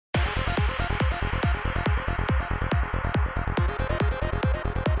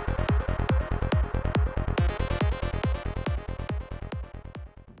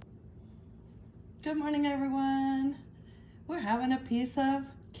Good morning, everyone. We're having a piece of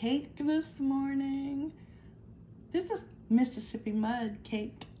cake this morning. This is Mississippi mud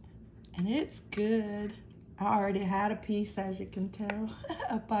cake, and it's good. I already had a piece, as you can tell.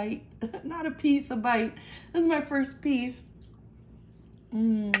 A bite. Not a piece, a bite. This is my first piece.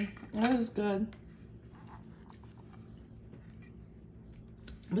 That was good.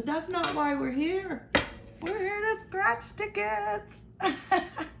 But that's not why we're here. We're here to scratch tickets.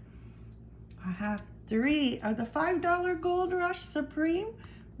 I have 3 of the $5 Gold Rush Supreme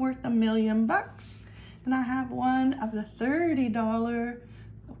worth $1 million. And I have 1 of the $30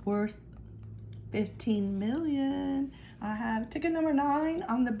 worth 15 million. I have ticket number 9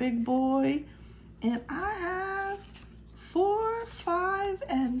 on the big boy. And I have 4, 5,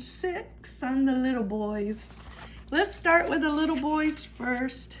 and 6 on the little boys. Let's start with the little boys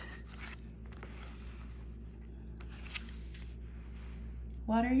first.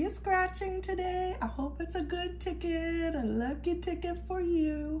 What are you scratching today? I hope it's a good ticket, a lucky ticket for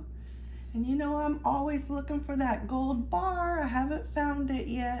you. And you know I'm always looking for that gold bar. I haven't found it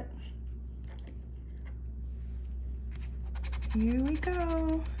yet. Here we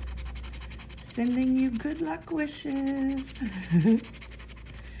go. Sending you good luck wishes.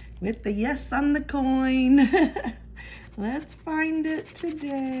 With the yes on the coin. Let's find it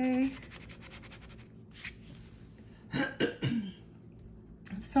today.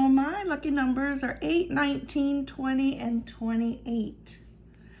 So my lucky numbers are 8, 19, 20, and 28.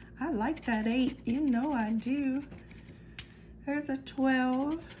 I like that 8. You know I do. There's a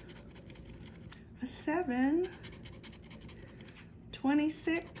 12, a 7,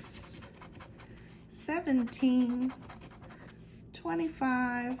 26, 17,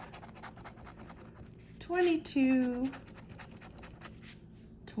 25, 22,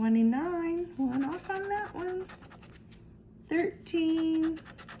 29, one off on that one, 13,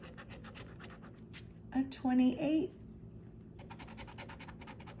 a 28,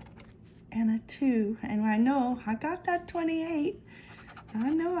 and a 2. And I know I got that 28. I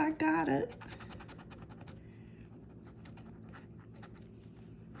know I got it.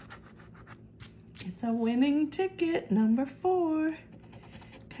 It's a winning ticket, number 4.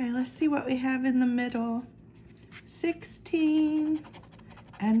 Okay, let's see what we have in the middle. 16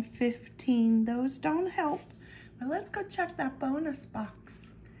 and 15. Those don't help. But let's go check that bonus box.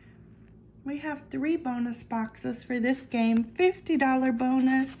 We have 3 bonus boxes for this game. $50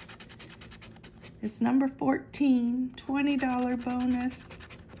 bonus. It's number 14. $20 bonus.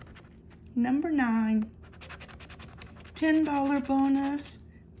 Number 9. $10 bonus.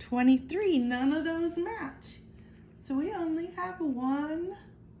 23. None of those match. So we only have 1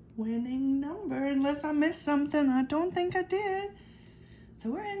 winning number. Unless I missed something. I don't think I did. So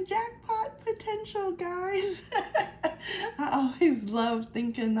we're in jackpot potential, guys. I always love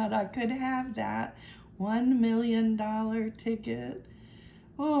thinking that I could have that $1 million ticket.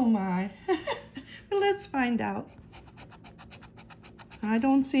 Oh my. But let's find out. I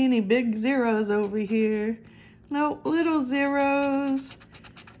don't see any big zeros over here. No, little zeros.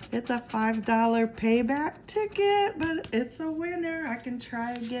 It's a $5 payback ticket, but it's a winner. I can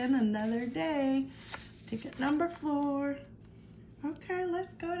try again another day. Ticket number 4. Okay,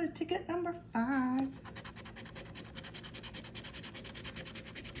 let's go to ticket number 5.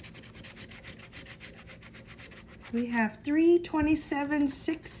 We have 3, 27,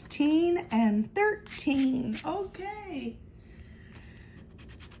 16, and 13. Okay.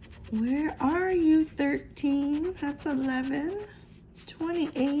 Where are you, 13? That's 11,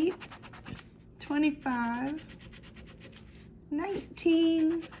 28, 25,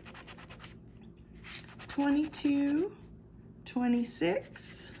 19, 22,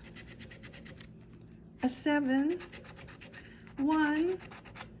 26, a 7, 1,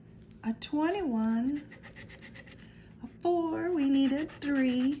 a 21, a 4, we needed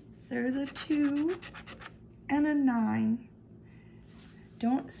 3, there's a 2, and a 9.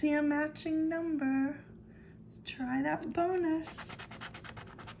 Don't see a matching number. Let's try that bonus.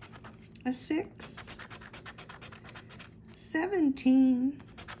 A 6, 17,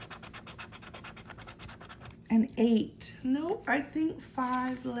 and 8. Nope, I think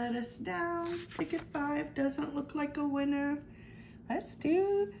 5 let us down. Ticket 5 doesn't look like a winner. Let's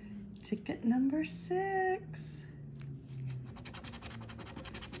do ticket number 6.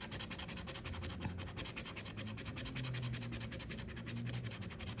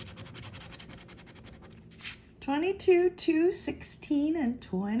 $22, $2, 16, and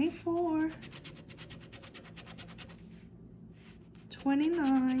 24.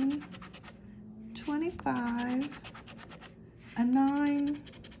 29, 25, a 9,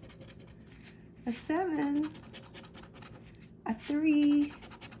 a 7, a 3,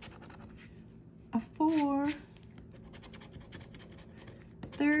 a 24,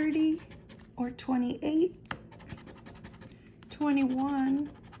 30, or 28, 21,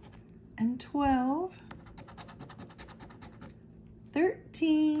 and 12,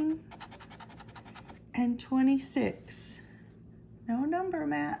 13, and 26. No number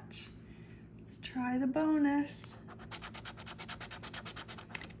match. Let's try the bonus.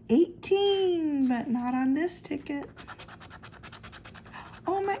 18, but not on this ticket.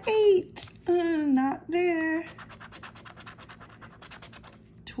 Oh, my 8. Not there.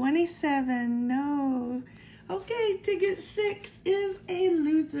 27, no. Okay, ticket 6 is a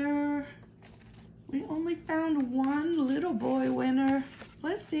loser. We only found one little boy winner.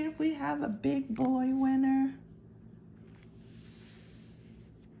 Let's see if we have a big boy winner.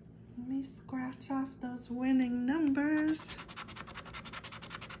 Let me scratch off those winning numbers.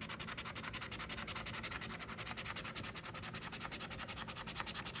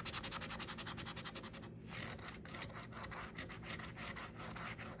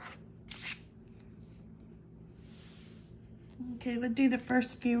 Okay, we'll do the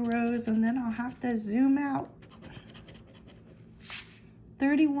first few rows and then I'll have to zoom out.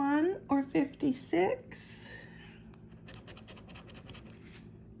 31 or 56.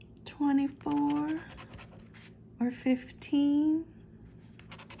 24 or 15.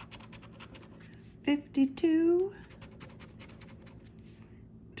 52.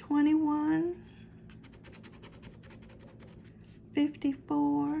 21.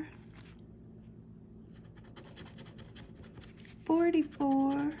 54.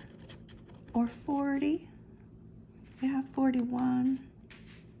 44 or 40. We have 41.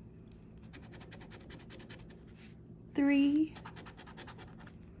 3,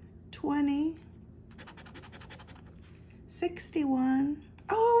 20, 61.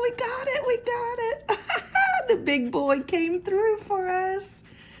 Oh, we got it. The big boy came through for us.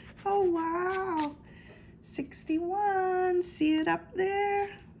 Oh, wow. 61, see it up there?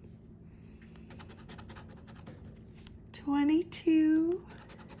 22,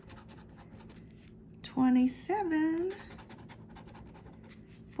 27,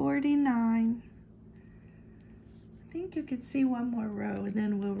 49. I think you could see one more row and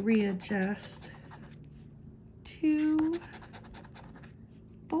then we'll readjust. 2,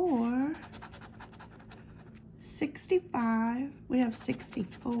 4, 65. We have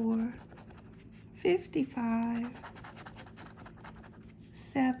 64, 55,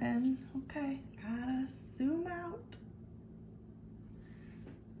 7. Okay, gotta zoom out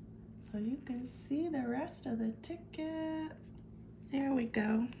so you can see the rest of the ticket. There we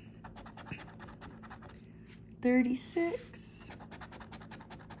go. 36,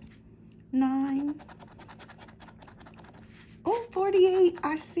 9, oh, 48,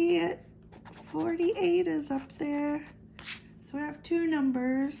 I see it. 48 is up there. So we have two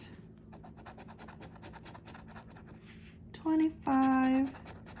numbers. 25,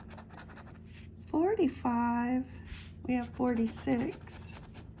 45, we have 46,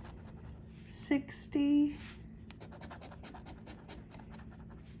 60,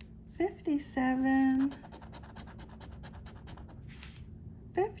 57,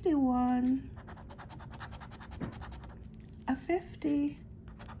 51, a 50,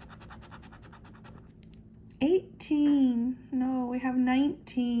 18, no, we have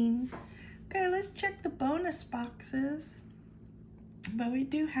 19. Okay, let's check the bonus boxes. But we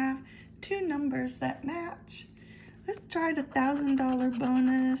do have two numbers that match. Let's try the $1,000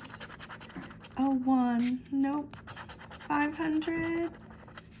 bonus. A 1, nope. 500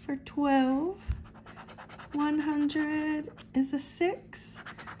 for 12. 100 is a 6.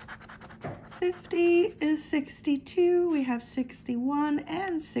 50 is 62. We have 61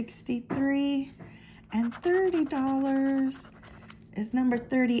 and 63. And $30 is number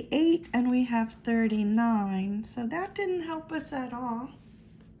 38, and we have 39. So that didn't help us at all.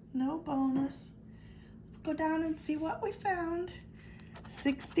 No bonus. Let's go down and see what we found.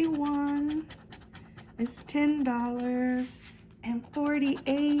 61 is $10, and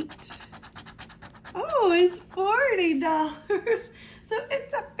 48. Oh, it's $40. So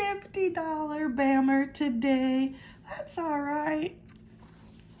it's a $50 bammer today. That's all right.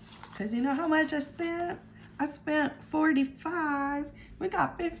 Because you know how much I spent? I spent $45. We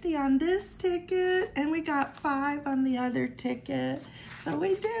got 50 on this ticket and we got 5 on the other ticket. So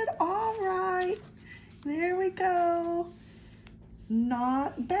we did all right. There we go.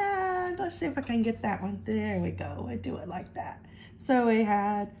 Not bad. Let's see if I can get that one. There we go. I do it like that. So we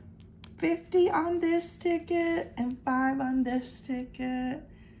had 50 on this ticket and 5 on this ticket.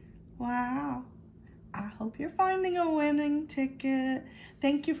 Wow. I hope you're finding a winning ticket.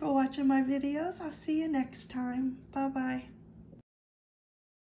 Thank you for watching my videos. I'll see you next time. Bye-bye.